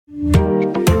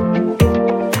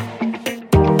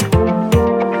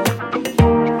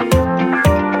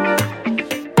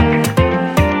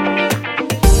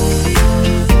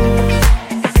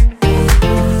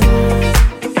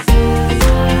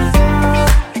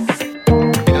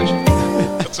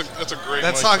great.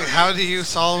 That song, How Do You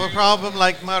Solve a Problem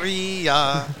Like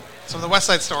Maria? It's from the West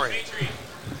Side Story.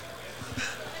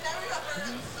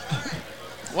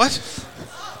 What?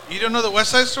 You don't know the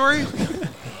West Side Story?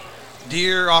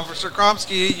 Dear Officer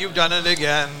Kromsky, you've done it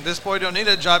again. This boy don't need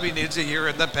a job, he needs a year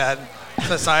in the pen.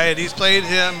 Society's played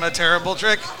him a terrible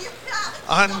trick.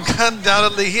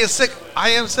 Undoubtedly, he is sick.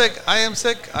 I am sick. I am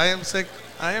sick. I am sick.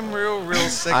 I am real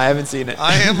sick. I haven't seen it.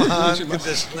 I am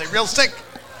unconditionally real sick.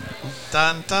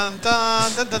 Dun dun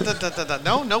dun dun dun dun dun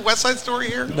dun. No West Side Story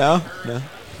here. No.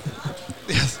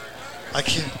 Yes, I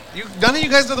can't. None of you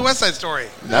guys know the West Side Story.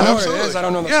 No, I know what it is. I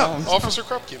don't know the songs. Officer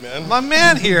Krupke, man. My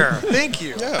man here. Thank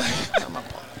you. Yeah.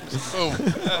 Boom.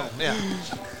 Yeah.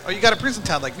 Oh, you got a prison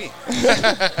town like me.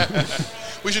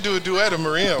 We should do a duet of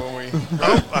Maria when we.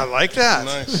 Oh, I like that.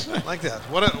 Nice. I like that.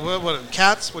 What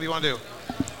Cats? What do you want to do?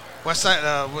 West Side,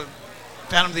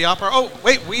 Phantom of the Opera. Oh,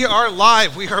 wait, we are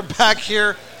live. We are back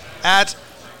here at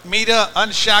Mita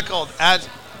Unshackled at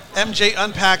MJ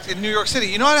Unpacked in New York City.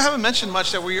 You know, I haven't mentioned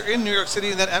much that we're in New York City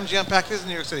and that MJ Unpacked is in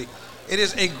New York City. It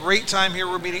is a great time here.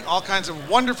 We're meeting all kinds of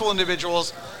wonderful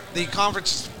individuals. The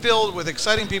conference is filled with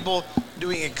exciting people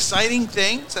doing exciting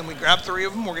things, and we grabbed 3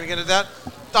 of them. We're going to get into that.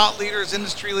 Thought leaders,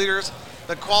 industry leaders.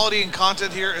 The quality and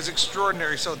content here is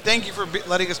extraordinary. So thank you for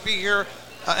letting us be here,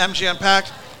 MJ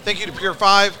Unpacked. Thank you to Pure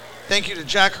 5. Thank you to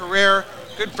Jack Herrera,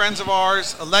 good friends of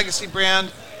ours, a legacy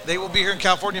brand. They will be here in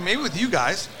California, maybe with you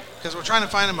guys, because we're trying to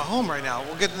find them a home right now.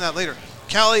 We'll get into that later.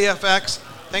 Cali FX,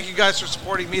 thank you guys for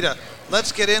supporting Mita.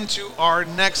 Let's get into our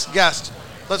next guest.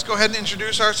 Let's go ahead and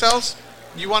introduce ourselves.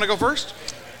 You want to go first?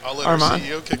 I'll let Armond. our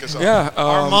CEO kick us off. Yeah.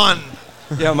 Armond.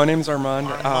 Yeah, my name's Armond.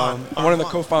 Armond. I'm one of the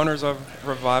co-founders of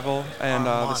Revival and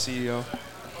the CEO.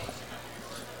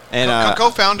 And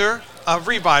Co-founder of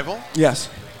Revival. Yes.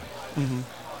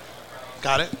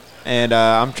 Got it. And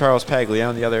I'm Charles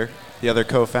Paglione, the other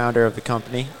co-founder of the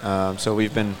company. So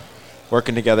we've been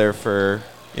working together for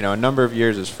a number of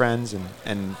years as friends,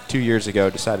 and 2 years ago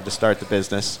decided to start the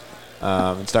business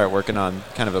and start working on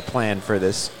kind of a plan for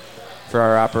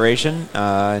our operation.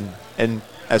 And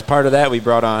as part of that, we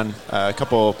brought on a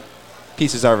couple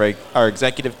pieces of our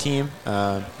executive team,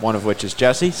 one of which is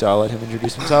Jesse. So I'll let him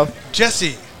introduce himself.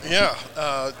 Jesse. Yeah,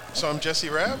 so I'm Jesse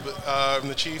Rabb. I'm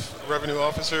the Chief Revenue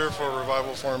Officer for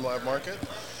Revival Farm Lab Market.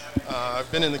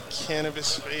 I've been in the cannabis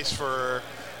space for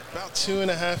about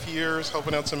 2.5 years,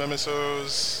 helping out some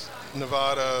MSOs,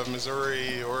 Nevada,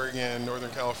 Missouri, Oregon,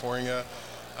 Northern California.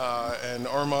 And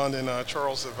Armond and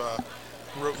Charles have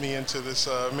wrote me into this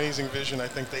amazing vision I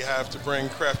think they have to bring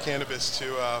craft cannabis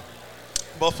to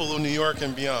Buffalo, New York,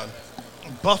 and beyond.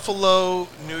 Buffalo,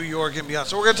 New York, and beyond.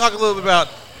 So we're going to talk a little bit about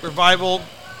Revival,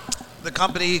 the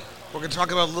company. We're going to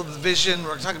talk about a little vision. We're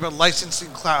going to talk about licensing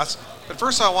class. But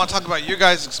first, I want to talk about your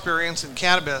guys' experience in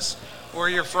cannabis, where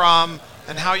you're from,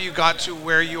 and how you got to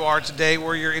where you are today,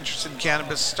 where your interest in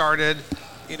cannabis started.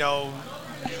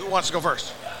 Who wants to go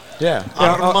first? Yeah.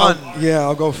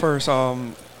 I'll go first.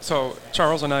 So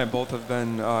Charles and I both have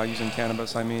been using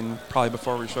cannabis. I mean, probably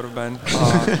before we should have been.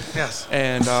 Yes.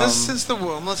 And since the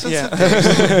womb. Yeah.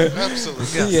 Absolutely.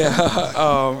 Yes.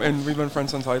 Yeah. And we've been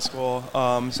friends since high school.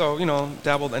 So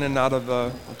dabbled in and out of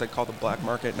what they call the black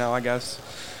market now, I guess.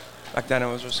 Back then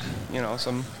it was just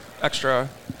some extra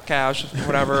cash,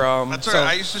 whatever. That's right.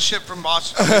 I used to ship from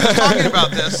Boston. We were talking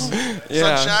about this.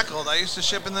 Yeah. Unshackled. I used to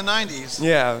ship in the 90s.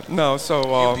 Yeah. No. So.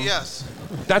 UPS.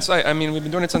 I mean, we've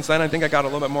been doing it since then. I think I got a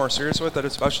little bit more serious with it,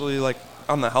 especially like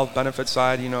on the health benefits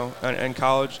side, and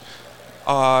college,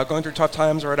 going through tough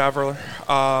times or whatever,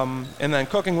 and then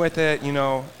cooking with it,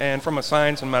 and from a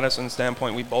science and medicine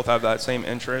standpoint, we both have that same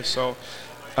interest. So,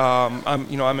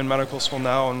 I'm in medical school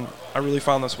now, and I really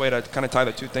found this way to kind of tie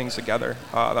the two things together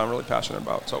that I'm really passionate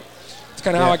about. So, it's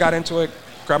kind of how I got into it.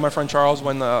 Grabbed my friend Charles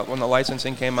when the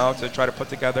licensing came out to try to put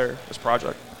together this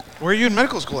project. Where are you in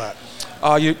medical school at?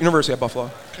 University of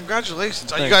Buffalo.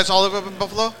 Congratulations. Are Thanks. you guys all live up in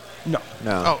Buffalo? No.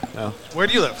 No. Where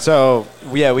do you live? So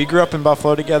we grew up in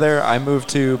Buffalo together. I moved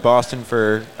to Boston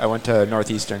I went to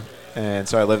Northeastern, and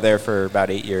so I lived there for about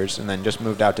 8 years, and then just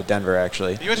moved out to Denver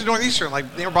actually. You went to Northeastern, like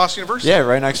near Boston University? Yeah,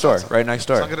 right next door. Right next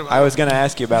door. I was going to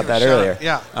ask you about that earlier.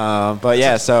 Yeah. But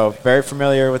yeah, so very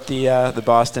familiar with the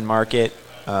Boston market.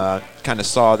 Kind of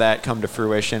saw that come to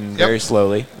fruition very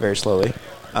slowly.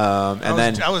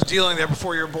 I was dealing there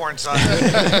before you were born, son.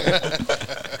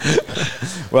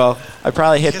 Well, I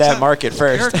probably hit that market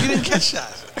first. Eric, you didn't catch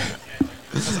that.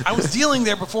 I was dealing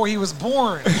there before he was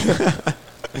born.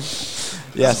 Yes.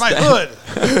 That's my hood.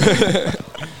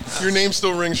 Your name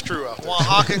still rings true out there.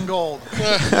 Oaxaca and gold.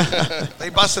 They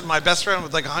busted my best friend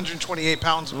with like 128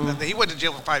 pounds. And he went to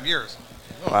jail for 5 years.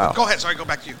 Wow. Go ahead. Sorry, go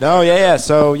back to you. No, yeah.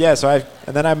 So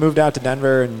then I moved out to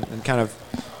Denver and kind of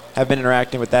have been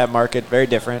interacting with that market. Very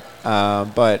different,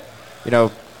 but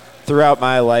throughout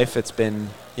my life, it's been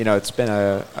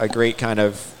a great kind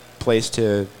of place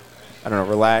to, I don't know,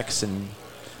 relax and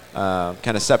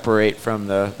kind of separate from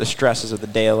the stresses of the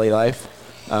daily life.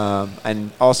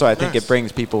 And also, I think it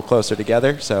brings people closer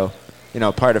together. So,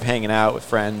 part of hanging out with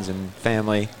friends and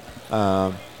family.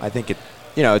 I think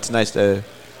it's nice to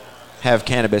have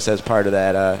cannabis as part of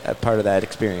that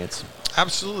experience.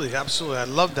 Absolutely. I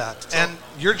love that. So, and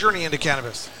your journey into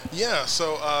cannabis. Yeah.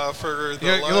 So for the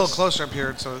you're a little closer up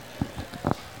here. So,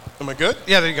 am I good?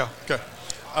 Yeah. There you go. Okay.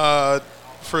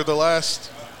 For the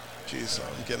last,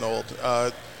 I'm getting old.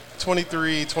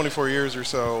 23, 24 years or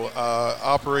so,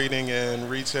 operating in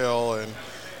retail and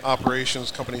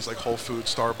operations, companies like Whole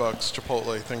Foods, Starbucks,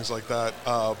 Chipotle, things like that.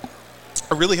 I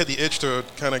really had the itch to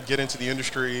kind of get into the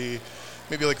industry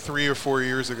maybe like 3 or 4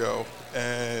 years ago.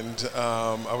 And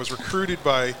I was recruited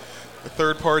by a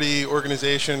third-party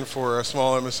organization for a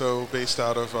small MSO based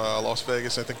out of Las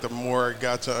Vegas. I think the more I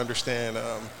got to understand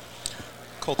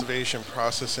cultivation,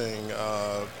 processing,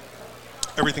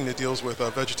 everything that deals with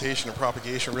vegetation and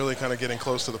propagation, really kind of getting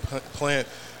close to the plant.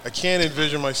 I can't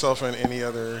envision myself in any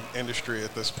other industry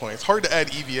at this point. It's hard to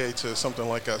add EVA to something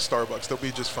like Starbucks. They'll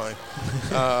be just fine.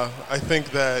 I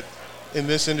think that in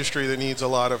this industry that needs a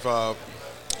lot of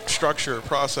structure,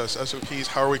 process, SOPs,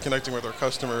 how are we connecting with our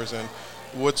customers, and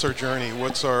what's our journey,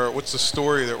 what's the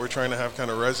story that we're trying to have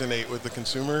kind of resonate with the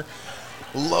consumer.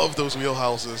 Love those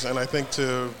wheelhouses, and I think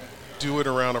to do it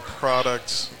around a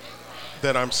product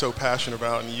that I'm so passionate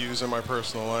about and use in my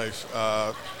personal life,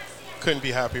 couldn't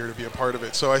be happier to be a part of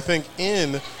it. So I think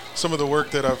in some of the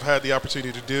work that I've had the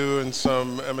opportunity to do and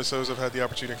some MSOs I've had the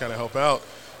opportunity to kind of help out,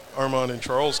 Armond and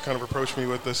Charles kind of approached me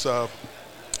with this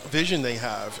vision they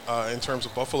have in terms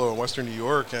of Buffalo and Western New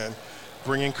York and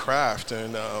bringing craft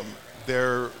and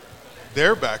their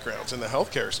backgrounds in the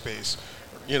healthcare space,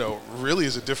 really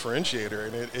is a differentiator.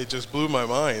 And it just blew my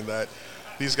mind that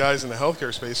these guys in the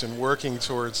healthcare space and working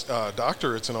towards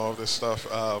doctorates and all of this stuff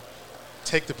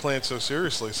take the plant so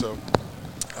seriously. So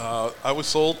I was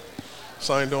sold,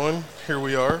 signed on. Here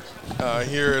we are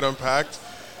here at Unpacked,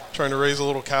 trying to raise a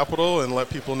little capital and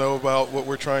let people know about what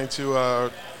we're trying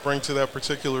to bring to that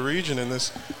particular region in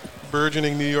this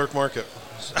burgeoning New York market.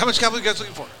 How much capital are you guys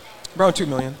looking for? Around $2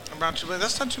 million. Around $2 million.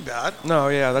 That's not too bad. No,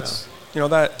 yeah, that's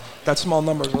that small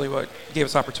number is really what gave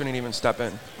us opportunity to even step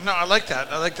in. No, I like that.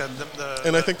 I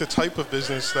think the type of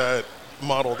business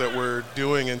model that we're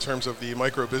doing in terms of the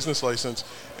micro business license,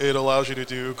 it allows you to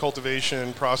do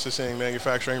cultivation, processing,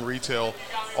 manufacturing, retail,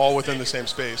 all within the same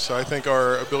space. So I think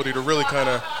our ability to really kind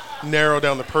of narrow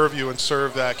down the purview and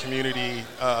serve that community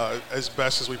as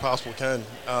best as we possibly can,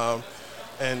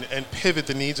 and pivot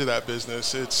the needs of that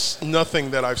business. It's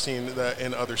nothing that I've seen that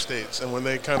in other states. And when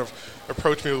they kind of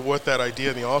approached me with what that idea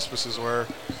and the auspices were,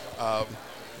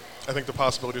 I think the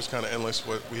possibility is kind of endless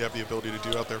what we have the ability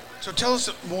to do out there. So tell us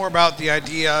more about the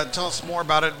idea. Tell us more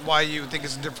about it, why you think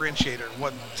it's a differentiator.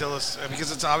 Tell us,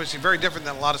 because it's obviously very different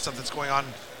than a lot of stuff that's going on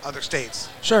in other states.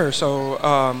 Sure. So,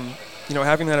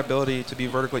 having that ability to be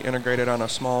vertically integrated on a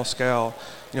small scale,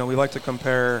 we like to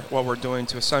compare what we're doing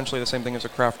to essentially the same thing as a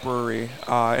craft brewery.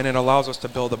 And it allows us to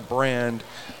build a brand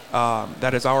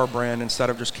that is our brand instead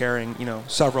of just carrying,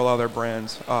 several other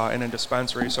brands in a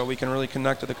dispensary. So we can really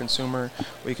connect to the consumer.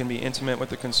 We can be intimate with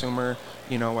the consumer,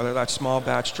 whether that's small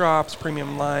batch drops,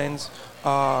 premium lines,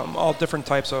 all different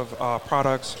types of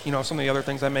products. Some of the other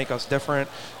things that make us different.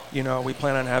 We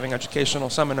plan on having educational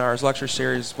seminars, lecture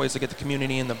series, ways to get the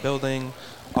community in the building,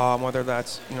 whether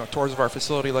that's, tours of our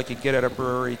facility like you get at a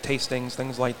brewery, tastings,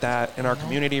 things like that in our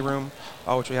community room,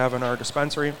 which we have in our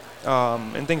dispensary,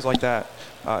 and things like that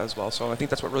as well. So I think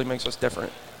that's what really makes us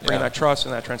different, bringing that trust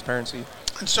and that transparency.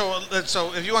 And so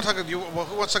if you want to talk, who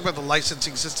wants to talk about the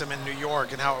licensing system in New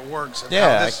York and how it works? And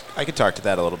I could talk to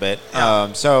that a little bit.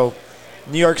 Yeah. So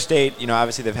New York State,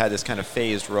 obviously they've had this kind of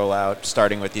phased rollout,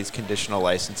 starting with these conditional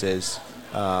licenses.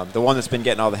 The one that's been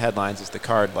getting all the headlines is the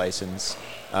card license,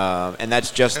 and that's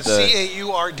just the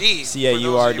CAURD. CAURD. For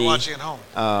those of you watching at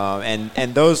home.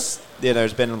 And those,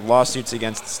 there's been lawsuits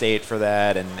against the state for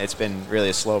that, and it's been really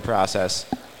a slow process.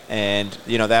 And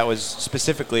that was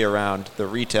specifically around the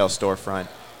retail storefront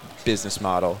business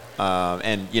model.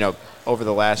 And over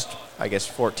the last,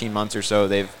 14 months or so,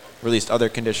 they've released other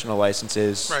conditional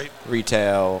licenses, right.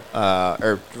 Retail,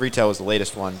 or retail was the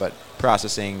latest one, but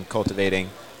processing, cultivating.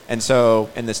 And so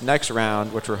in this next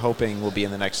round, which we're hoping will be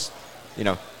in the next,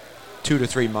 2 to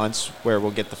 3 months, where we'll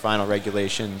get the final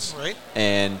regulations, right.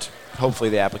 and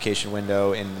hopefully the application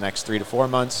window in the next 3 to 4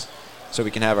 months. so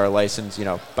we can have our license,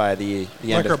 by the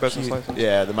end of Micro-business license.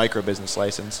 Yeah, the micro business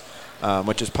license,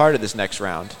 which is part of this next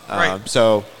round. Right.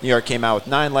 So New York came out with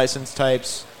 9 license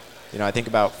types. I think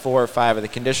about 4 or 5 of the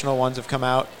conditional ones have come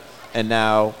out, and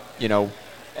now,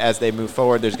 as they move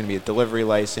forward, there's going to be a delivery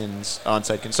license,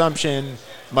 on-site consumption,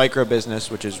 micro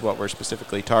business, which is what we're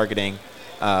specifically targeting,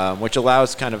 which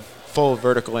allows kind of full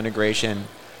vertical integration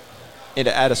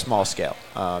at a small scale.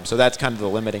 So that's kind of the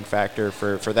limiting factor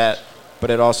for that. But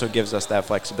it also gives us that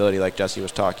flexibility, like Jesse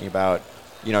was talking about,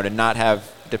 to not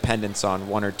have dependence on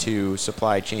 1 or 2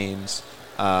 supply chains.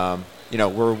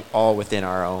 We're all within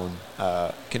our own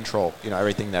control.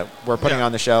 Everything that we're putting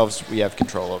on the shelves, we have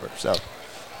control over. So,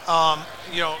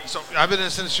 so I've been in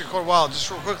this industry for a while. Just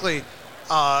real quickly,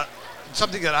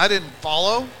 something that I didn't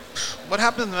follow. What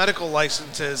happened to the medical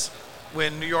licenses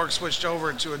when New York switched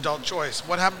over to adult choice?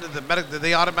 What happened to the medical? Were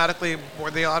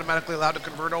they automatically allowed to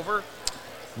convert over?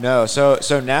 No. So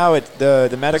now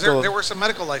the medical. There were some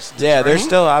medical licenses. Yeah, right? they're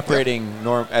still operating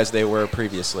as they were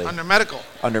previously. Under medical.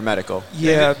 Under medical.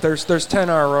 Yeah, there's 10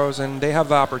 ROs, and they have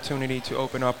the opportunity to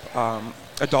open up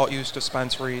adult use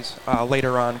dispensaries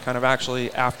later on, kind of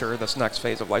actually after this next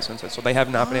phase of licenses. So they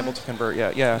have not been able to convert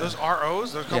yet. Yeah. Those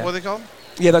ROs, what are they called?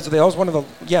 Yeah, that's one of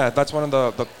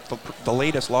the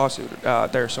latest lawsuit.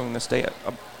 They're suing the state,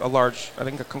 a large, I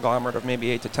think a conglomerate of maybe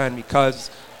 8 to 10, because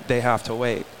they have to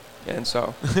wait. And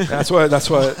so that's what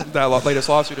that latest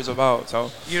lawsuit is about.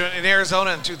 So in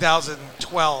Arizona in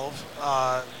 2012,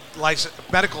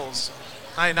 medicals,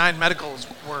 99 medicals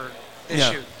were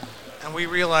issued, and we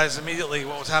realized immediately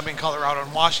what was happening in Colorado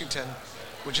and Washington,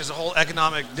 which is a whole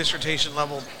economic dissertation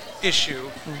level issue.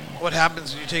 Mm-hmm. What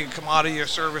happens when you take a commodity or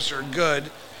service or a good,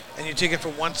 and you take it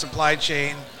from one supply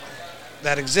chain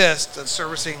that exists, that's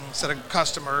servicing a set of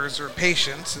customers or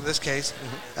patients in this case,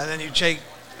 and then you take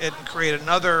it and create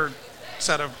another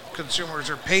set of consumers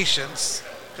or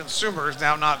consumers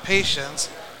now, not patients.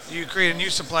 You create a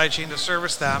new supply chain to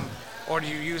service them, or do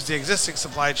you use the existing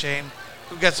supply chain?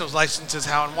 Who gets those licenses,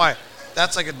 how and why?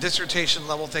 That's like a dissertation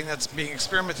level thing that's being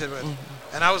experimented with.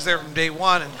 Mm-hmm. And I was there from day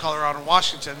one in Colorado and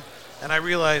Washington, and I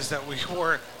realized that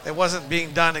it wasn't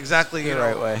being done exactly the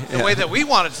right way. The way that we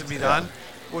wanted it to be done,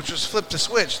 which was flip the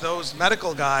switch. Those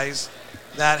medical guys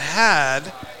that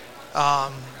had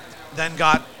then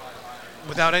got,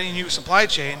 without any new supply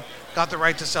chain, got the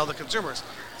right to sell to consumers.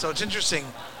 So it's interesting,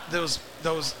 those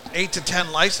 8 to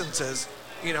 10 licenses,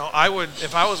 I would,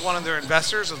 if I was one of their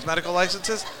investors, those medical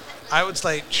licenses, I would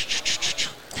say,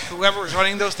 whoever was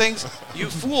running those things, you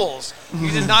fools.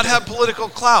 You did not have political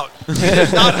clout. You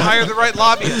did not hire the right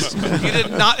lobbyists. You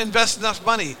did not invest enough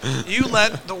money. You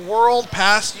let the world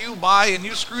pass you by, and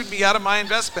you screwed me out of my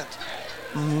investment.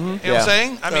 Mm-hmm. You know what I'm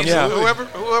saying? I mean,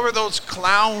 whoever those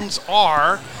clowns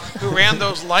are who ran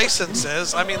those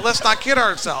licenses, I mean, let's not kid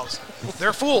ourselves.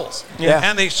 They're fools. Yeah.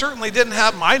 And they certainly didn't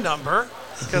have my number,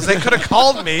 because they could have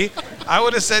called me. I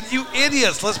would have said, you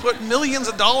idiots, let's put millions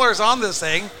of dollars on this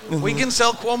thing. Mm-hmm. We can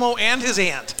sell Cuomo and his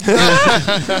aunt.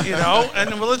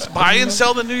 And let's buy and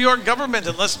sell the New York government,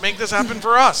 and let's make this happen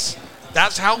for us.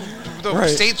 That's how the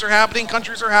states are happening,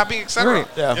 countries are happening, etc. Right.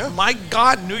 Yeah. My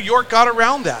God, New York got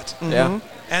around that. Mm-hmm. Yeah.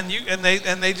 And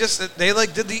they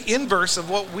did the inverse of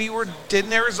what we did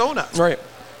in Arizona. Right.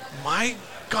 My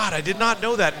God, I did not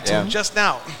know that until just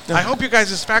now. I hope you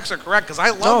guys' facts are correct, because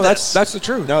I love this. That's the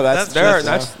truth. No, that's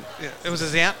It was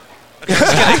his aunt. Okay,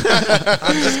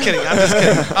 I'm just kidding.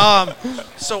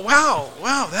 So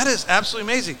wow, that is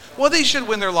absolutely amazing. Well, they should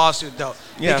win their lawsuit though,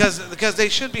 because they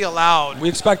should be allowed. We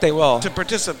expect they will to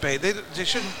participate. They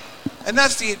shouldn't, and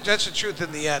that's the truth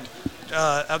in the end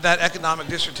of that economic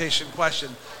dissertation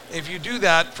question. If you do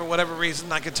that for whatever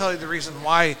reason, I can tell you the reason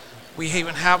why we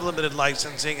even have limited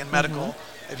licensing in medical,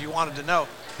 if you wanted to know.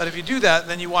 But if you do that,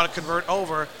 then you want to convert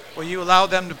over, where you allow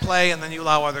them to play, and then you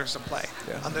allow others to play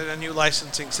under the new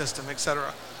licensing system,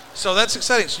 etc. So that's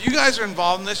exciting. So you guys are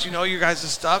involved in this. You know your guys'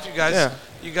 stuff. You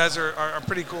guys are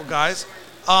pretty cool guys.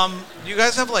 You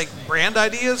guys have like brand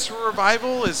ideas for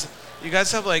Revival? You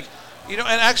guys have like, and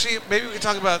actually maybe we can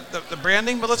talk about the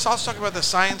branding, but let's also talk about the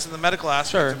science and the medical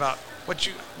aspects about what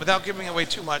you, without giving away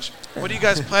too much, what are you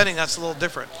guys planning that's a little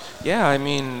different? Yeah, I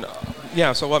mean,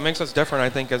 so what makes us different, I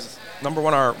think, is number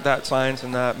one, that science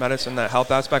and that medicine, that health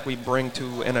aspect we bring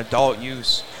to an adult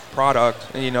use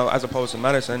product, as opposed to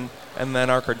medicine, and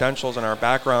then our credentials and our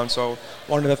background. So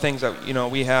one of the things that,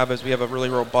 we have is we have a really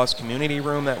robust community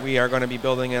room that we are going to be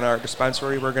building in our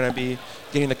dispensary. We're going to be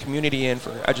getting the community in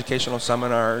for educational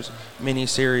seminars,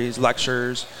 mini-series,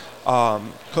 lectures,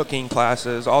 cooking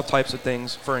classes, all types of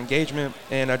things for engagement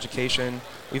and education.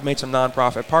 We've made some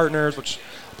nonprofit partners, which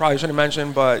probably shouldn't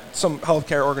mention, but some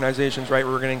healthcare organizations, right?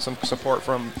 We're getting some support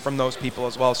from those people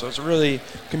as well. So it's a really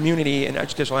community and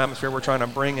educational atmosphere we're trying to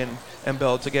bring in and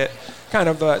build to get kind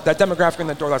of that demographic in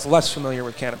the door that's less familiar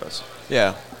with cannabis.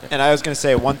 Yeah. And I was going to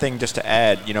say one thing just to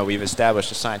add, we've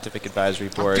established a scientific advisory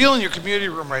board. I'm feeling your community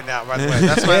room right now, by the way.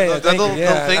 That's my that little thing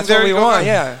that's there. What we want,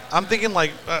 yeah. I'm thinking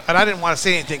like, and I didn't want to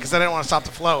say anything because I didn't want to stop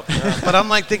the flow, but I'm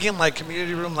like thinking like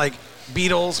community room, like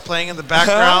Beatles playing in the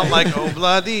background, like oh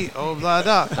bloody, oh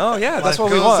blada. Oh yeah, that's Life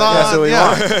what we goes want. on, That's what we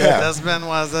want. Yeah. Husband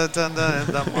was a tender in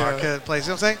the marketplace.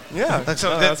 You know what I'm saying? Yeah. Like,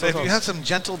 so if you have some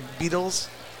gentle Beatles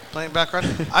playing background,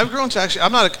 I've grown to actually.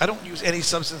 I don't use any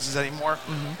substances anymore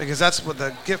because that's what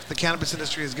the gift the cannabis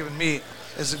industry has given me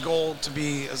is the goal to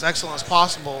be as excellent as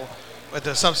possible with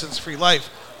a substance-free life.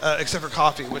 Except for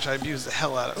coffee, which I abuse the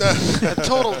hell out of. A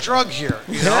total drug here,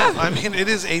 you know. I mean, it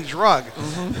is a drug,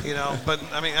 you know. But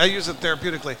I mean, I use it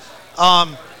therapeutically.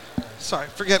 Sorry,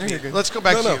 forget me. Let's go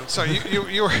back to you. Sorry,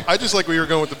 you were. I just like where you were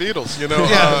going with the Beatles. You know,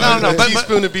 Yeah, no. A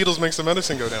teaspoon of Beatles makes the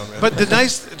medicine go down, man. But the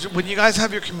nice when you guys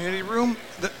have your community room,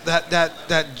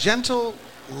 that gentle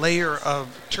layer of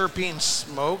terpene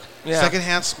smoke,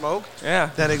 secondhand smoke,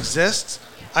 that exists.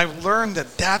 I've learned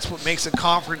that that's what makes a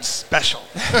conference special.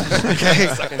 Okay.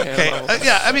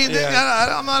 I mean,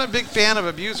 I'm not a big fan of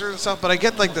abusers and stuff, but I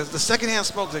get like the secondhand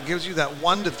smoke that gives you that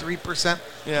 1 to 3%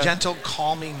 gentle,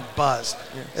 calming buzz.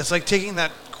 Yeah. It's like taking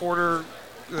that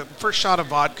first shot of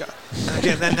vodka, and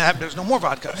again, then there's no more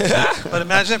vodka. But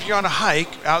imagine if you're on a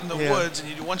hike out in the woods and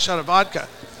you do 1 shot of vodka.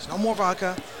 There's no more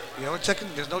vodka.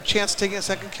 There's no chance of taking a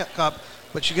second cup.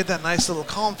 But you get that nice little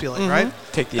calm feeling, right?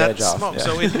 Take the edge off. Smoke. Yeah.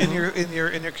 So in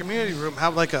your community room,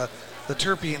 have like the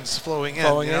terpenes flowing in.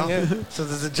 So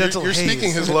there's a gentle You're haze.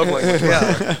 speaking his love language.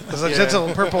 There's a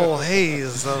gentle purple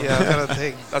haze kind of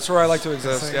thing. That's where I like to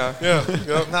exist. Yeah.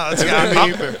 No,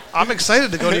 I'm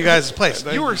excited to go to you guys' place.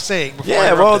 You were saying before.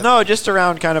 Yeah, well, no, just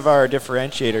around kind of our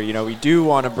differentiator. We do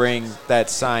want to bring that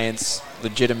science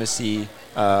legitimacy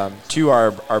to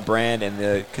our brand and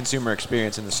the consumer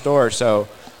experience in the store. So,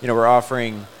 we're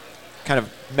offering kind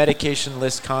of medication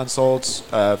list consults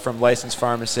from licensed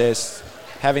pharmacists,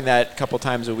 having that a couple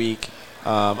times a week,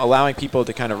 allowing people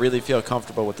to kind of really feel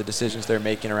comfortable with the decisions they're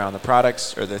making around the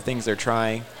products or the things they're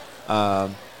trying.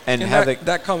 And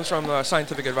that comes from the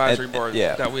scientific advisory board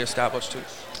that we established too.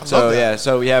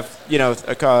 So we have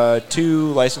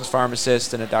 2 licensed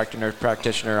pharmacists and a doctor nurse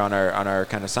practitioner on our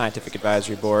kind of scientific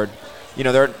advisory board.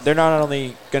 They're not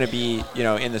only going to be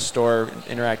in the store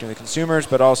interacting with consumers,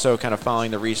 but also kind of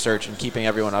following the research and keeping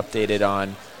everyone updated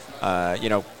on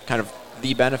kind of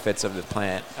the benefits of the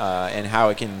plant and how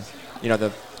it can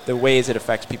the ways it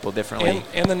affects people differently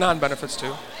and the non-benefits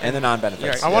too. And the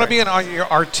non-benefits. I want to be on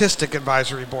your artistic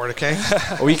advisory board. Okay.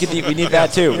 Well, we need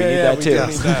that too. We need that too.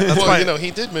 Well,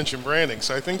 he did mention branding,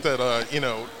 so I think that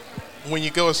when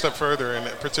you go a step further, and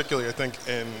particularly I think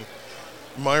in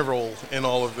my role in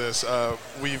all of this,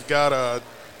 we've got to,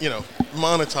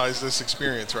 monetize this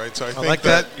experience, right? So I think like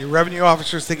that. Your revenue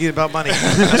officer's thinking about money.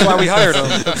 That's why we hired him.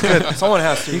 That's good. Someone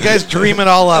has to. You guys dream it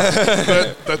all up.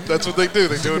 That's what they do.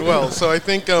 They do it well. So I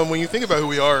think when you think about who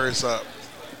we are as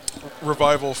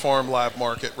Revival Farm Lab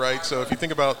Market, right? So if you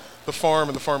think about the farm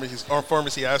and our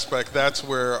pharmacy aspect, that's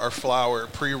where our flower,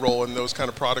 pre-roll, and those kind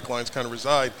of product lines kind of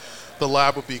reside. The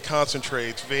lab would be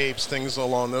concentrates, vapes, things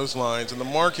along those lines, and the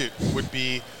market would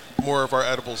be more of our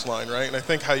edibles line, right? And I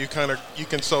think how you can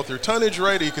sell through tonnage,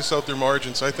 right, or you can sell through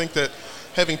margin. So I think that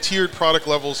having tiered product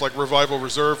levels like Revival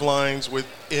Reserve lines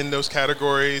within those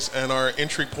categories and our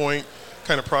entry point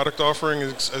kind of product offering,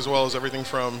 as well as everything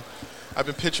from, I've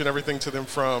been pitching everything to them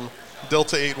from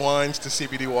Delta 8 wines to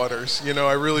CBD waters.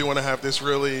 I really want to have this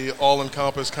really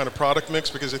all-encompass kind of product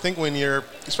mix, because I think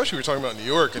especially we're talking about New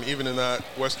York and even in that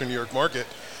Western New York market,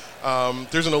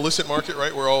 there's an illicit market,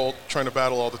 right? We're all trying to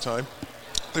battle all the time.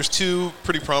 There's 2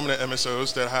 pretty prominent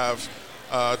MSOs that have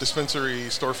dispensary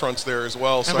storefronts there as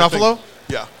well. In Buffalo?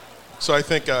 So I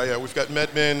think, we've got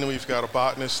MedMen, we've got a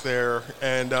botanist there,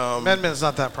 and MedMen's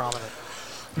not that prominent.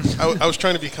 I was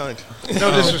trying to be kind. No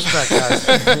disrespect,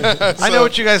 guys. I know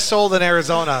what you guys sold in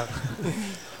Arizona.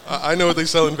 I know what they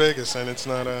sell in Vegas, and it's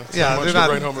not much to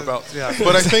write home about. Yeah.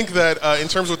 But I think that in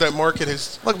terms of what that market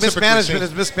has mismanagement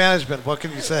is mismanagement. What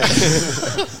can you say? They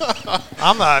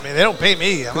don't pay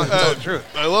me. I'm not going to tell the truth.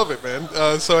 I love it, man.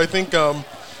 So I think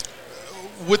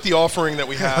with the offering that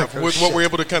we have, with what we're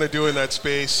able to kind of do in that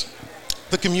space,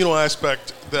 the communal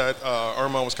aspect that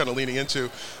Armond was kind of leaning into.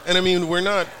 And we're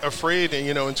not afraid,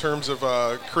 in terms of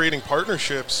creating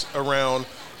partnerships around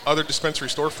other dispensary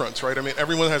storefronts, right?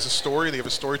 Everyone has a story. They have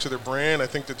a story to their brand. I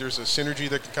think that there's a synergy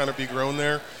that can kind of be grown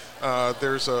there.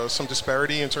 there's some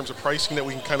disparity in terms of pricing that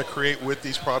we can kind of create with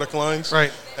these product lines.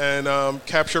 Right. And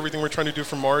capture everything we're trying to do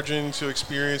from margin to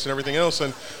experience and everything else.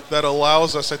 And that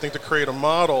allows us, I think, to create a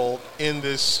model in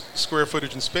this square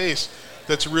footage and space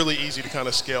that's really easy to kind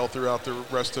of scale throughout the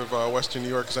rest of Western New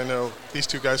York, because I know these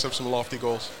two guys have some lofty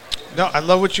goals. No, I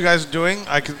love what you guys are doing.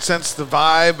 I can sense the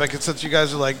vibe. I can sense you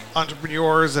guys are like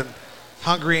entrepreneurs and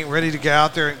hungry and ready to get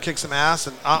out there and kick some ass.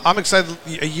 And I'm excited.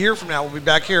 A year from now, we'll be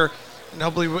back here and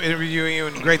hopefully we'll interviewing you,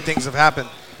 and great things have happened.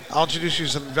 I'll introduce you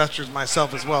to some investors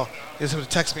myself as well. You just have to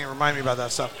text me and remind me about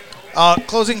that stuff.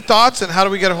 Closing thoughts, and how do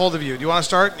we get a hold of you? Do you want to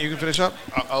start and you can finish up?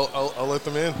 I'll let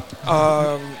them in.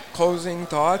 Closing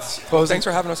thoughts. Thanks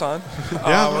for having us on.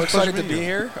 Yeah, we're excited to be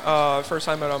here. First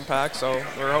time at Unpack, so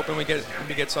we're hoping we get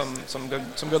some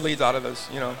good leads out of this.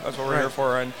 You know, that's what we're here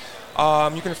for. And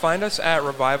you can find us at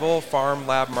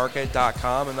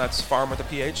revivalfarmlabmarket.com, and that's farm with a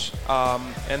PH.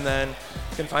 And then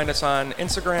you can find us on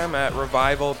Instagram at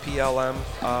revivalplm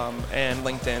and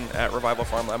LinkedIn at Revival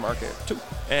Farm Lab Market too.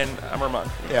 And I'm Armond.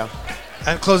 Yeah.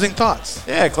 And closing thoughts.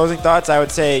 Yeah, closing thoughts. I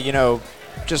would say,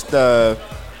 just I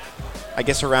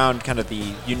guess around kind of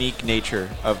the unique nature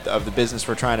of the business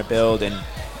we're trying to build and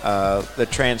the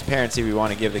transparency we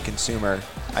want to give the consumer.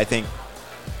 I think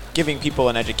giving people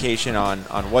an education on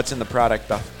what's in the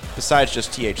product besides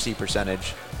just THC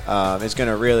percentage is going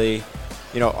to really,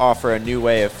 offer a new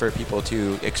way for people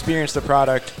to experience the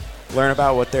product, learn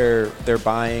about what they're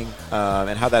buying,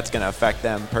 and how that's going to affect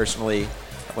them personally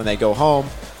when they go home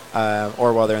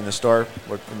or while they're in the store.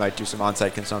 We might do some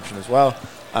on-site consumption as well.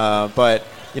 But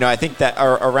I think that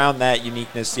around that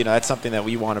uniqueness, that's something that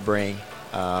we want to bring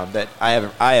that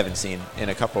I haven't seen in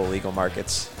a couple of legal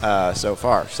markets so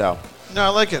far. So. No, I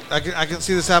like it. I can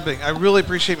see this happening. I really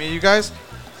appreciate meeting you guys,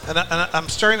 and I'm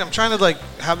trying to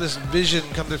have this vision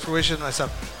come to fruition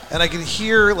myself, and I can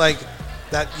hear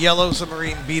that Yellow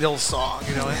Submarine Beatles song,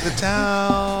 in the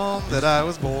town that I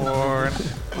was born,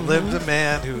 lived a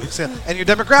man who said, and your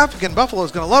demographic in Buffalo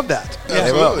is going to love that. Yeah,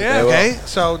 they will. Yeah. Okay,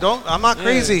 so I'm not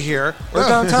crazy here. We're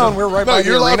downtown. We're right by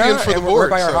the arena, for the and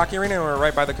board, we're by our so. hockey arena, and we're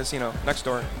right by the casino next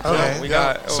door. Okay. So we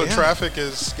got. Traffic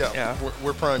is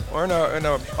we're prime. We're in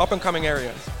a up and coming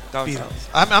area downtown. Beatles.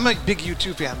 I'm a big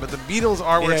U2 fan, but the Beatles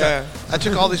are where it's at. I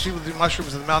took all these people to do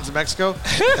mushrooms in the mountains of Mexico,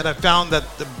 and I found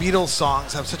that the Beatles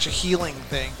songs have such a healing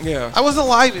thing. Yeah. I wasn't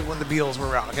alive when the Beatles were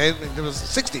around, okay? There was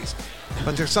the 60s,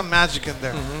 but there's some magic in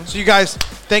there. So you guys,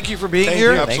 thank you for being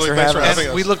here. Absolutely. Thanks for having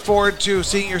And us. we look forward to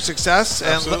seeing your success.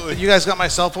 Absolutely. And you guys got my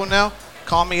cell phone now.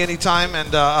 Call me anytime,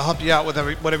 and I'll help you out with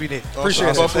whatever you need. Appreciate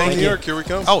it. Buffalo, New York, here we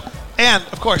come. Oh, and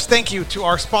of course, thank you to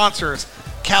our sponsors,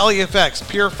 Cali FX,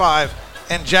 Pure 5,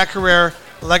 and Jack Herrera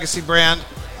Legacy Brand,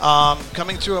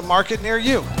 coming to a market near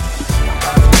you.